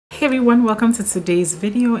Hey everyone, welcome to today's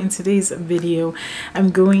video. In today's video,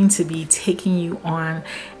 I'm going to be taking you on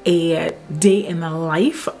a day in the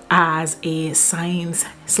life as a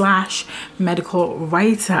science/medical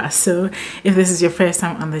writer. So if this is your first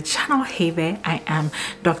time on the channel, hey there, I am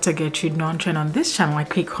Dr. Gertrude Nontra, and on this channel I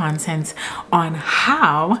create content on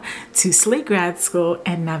how to slay grad school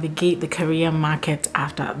and navigate the career market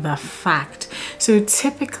after the fact. So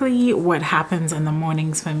typically what happens in the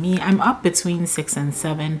mornings for me, I'm up between 6 and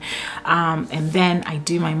 7, and then I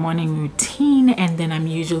do my morning routine, and then I'm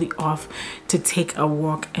usually off to take a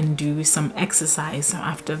walk and do some exercise. So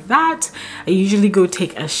after that, I usually go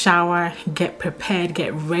take a shower, get prepared,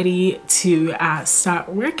 get ready to start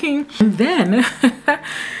working, and then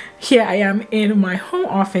here I am in my home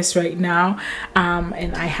office right now,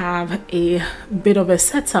 and I have a bit of a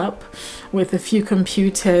setup with a few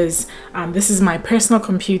computers. This is my personal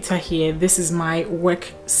computer here. This is my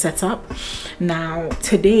work setup. Now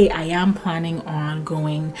today I am planning on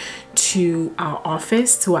going to our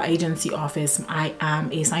office, to our agency office. I am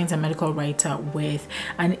a science and medical writer with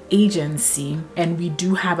an agency, and we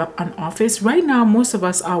do have an office. Right now most of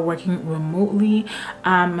us are working remotely,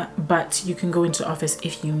 but you can go into the office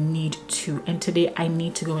if you need to, and today I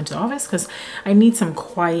need to go into the office because I need some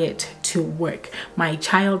quiet to work. My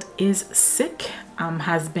child is sick,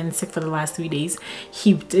 has been sick for the last 3 days.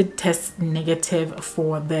 He did test negative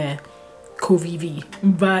for the COVID,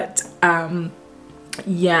 but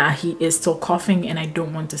yeah, he is still coughing, and I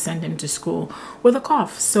don't want to send him to school with a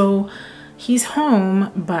cough. So he's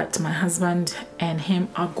home, but my husband and him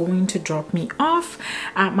are going to drop me off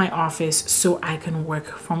at my office so I can work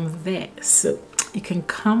from there. So you can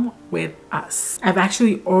come with us. I've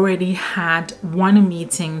actually already had one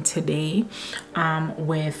meeting today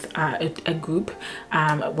with a group,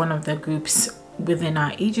 one of the groups within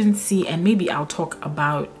our agency, and maybe I'll talk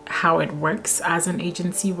about how it works as an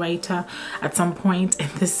agency writer at some point in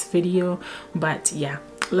this video. But yeah,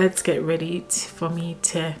 let's get ready for me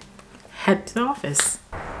to head to the office.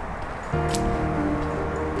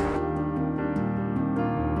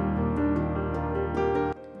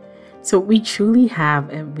 So we truly have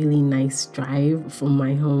a really nice drive from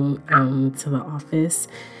my home to the office.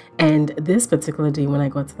 And this particular day when I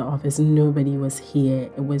got to the office, nobody was here.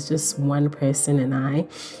 It was just one person and I,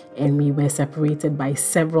 and we were separated by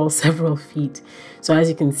several feet. So as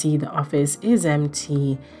you can see, the office is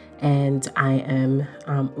empty, and I am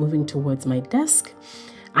moving towards my desk.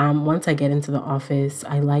 Once I get into the office,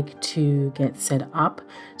 I like to get set up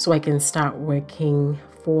so I can start working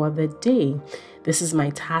for the day. This is my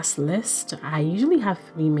task list. I usually have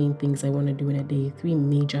 3 main things I want to do in a day, 3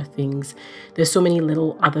 major things. There's so many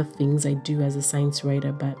little other things I do as a science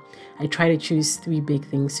writer, but I try to choose 3 big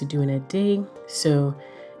things to do in a day. So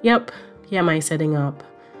yep, here am I setting up.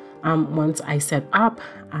 Once I set up,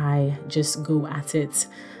 I just go at it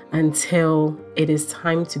until it is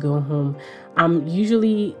time to go home.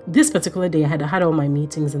 Usually this particular day I had all my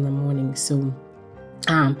meetings in the morning, so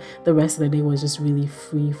the rest of the day was just really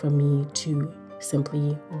free for me to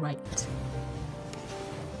simply write.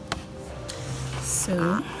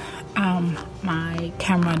 So my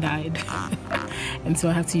camera died and so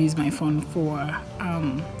I have to use my phone for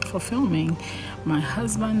filming. My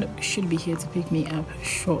husband should be here to pick me up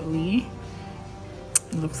shortly.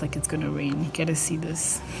 It looks like it's gonna rain. Get to see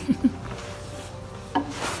this.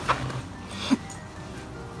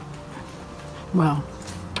 Well,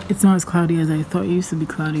 it's not as cloudy as I thought. It used to be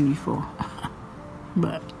cloudy before.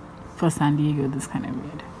 But for San Diego, this kind of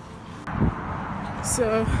weird.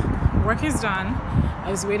 So work is done. I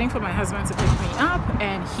was waiting for my husband to pick me up,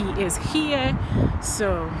 and he is here.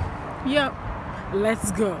 So yep,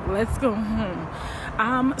 let's go home.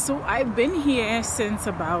 So I've been here since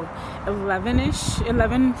about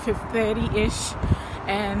 11:30ish,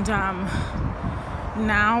 and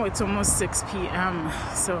now it's almost 6 p.m.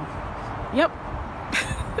 so yep.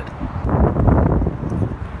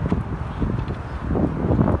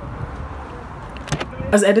 I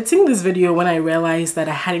was editing this video when I realized that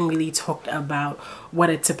I hadn't really talked about what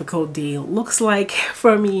a typical day looks like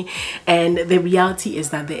for me, and the reality is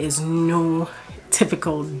that there is no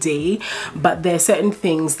typical day, but there are certain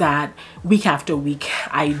things that week after week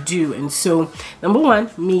I do. And so number one,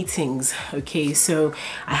 meetings. Okay, so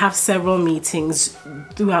I have several meetings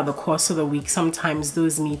throughout the course of the week. Sometimes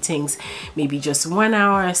those meetings may be just 1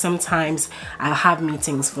 hour, sometimes I'll have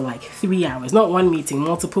meetings for like 3 hours, not one meeting,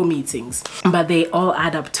 multiple meetings, but they all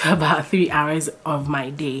add up to about 3 hours of my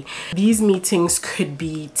day. These meetings could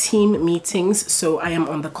be team meetings. So I am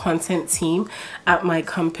on the content team at my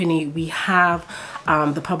company. We have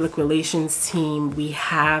the public relations team, we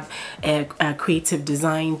have a creative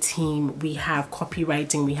design team, we have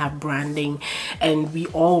copywriting, we have branding, and we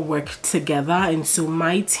all work together. And so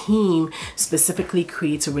my team specifically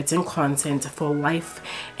creates written content for life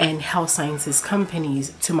and health sciences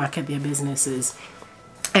companies to market their businesses.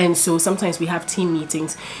 And so sometimes we have team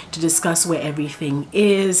meetings to discuss where everything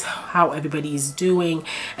is, how everybody is doing,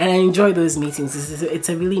 and I enjoy those meetings. It's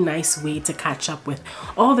a really nice way to catch up with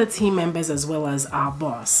all the team members as well as our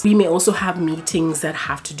boss. We may also have meetings that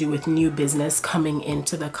have to do with new business coming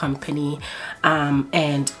into the company,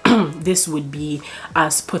 and this would be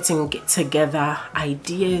us putting together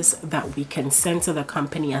ideas that we can send to the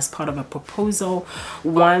company as part of a proposal.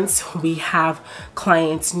 Once we have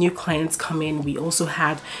new clients come in, we also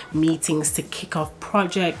have meetings to kick off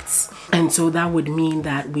projects, and so that would mean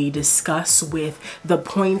that we discuss with the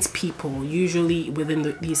point people. Usually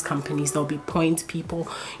within these companies there'll be point people.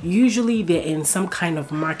 Usually they're in some kind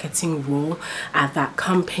of marketing role at that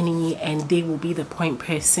company, and they will be the point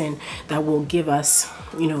person that will give us,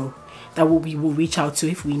 that we will reach out to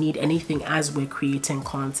if we need anything as we're creating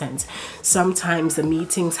content. Sometimes the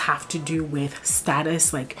meetings have to do with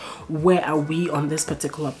status, like where are we on this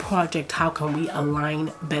particular project, how can we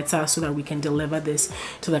align better so that we can deliver this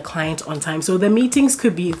to the client on time. So the meetings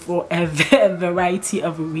could be for a variety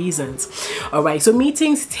of reasons. All right, so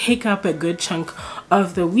meetings take up a good chunk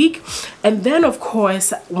of the week. And then of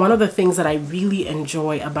course, one of the things that I really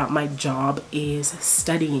enjoy about my job is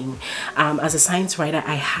studying. As a science writer,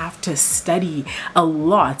 I have to study a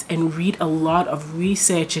lot and read a lot of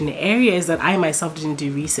research in areas that I myself didn't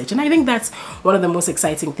do research. And I think that's one of the most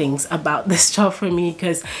exciting things about this job for me,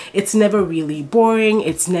 because it's never really boring.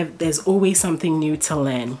 There's always something new to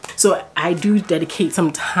learn. So I do dedicate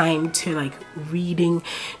some time to like reading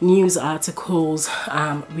news articles,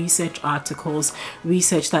 research articles,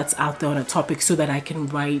 research that's out there on a topic, so that I can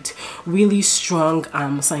write really strong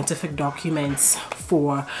scientific documents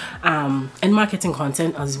for and marketing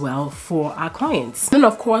content as well for our clients. Then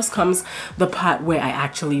of course comes the part where I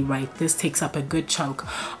actually write. This takes up a good chunk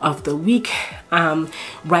of the week,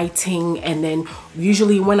 writing, and then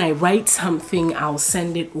usually when I write something, I'll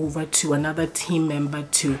send it over to another team member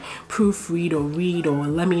to proofread or read, or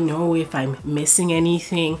let me know if I'm missing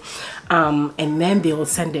anything, and then they'll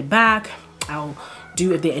send it back. I'll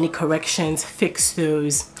do, if there are any corrections, fix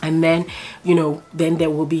those, and then then they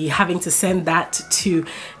will be having to send that to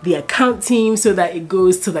the account team so that it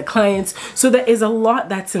goes to the clients. So there is a lot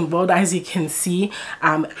that's involved. As you can see,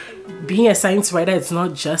 being a science writer, it's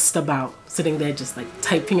not just about sitting there just like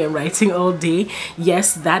typing and writing all day.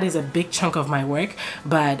 Yes, that is a big chunk of my work,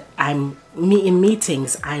 but in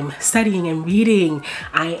meetings, I'm studying and reading,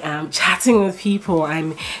 I am chatting with people,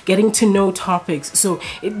 I'm getting to know topics. So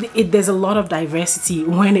there's a lot of diversity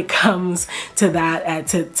when it comes to that,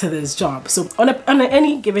 to this job. So on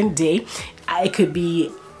any given day, it could be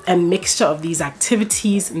a mixture of these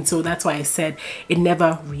activities, and so that's why I said it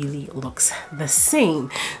never really looks the same.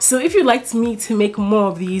 So if you'd like me to make more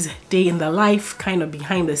of these day in the life, kind of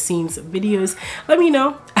behind the scenes videos, let me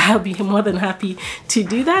know. I'll be more than happy to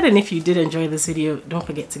do that. And if you did enjoy this video, don't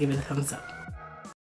forget to give it a thumbs up.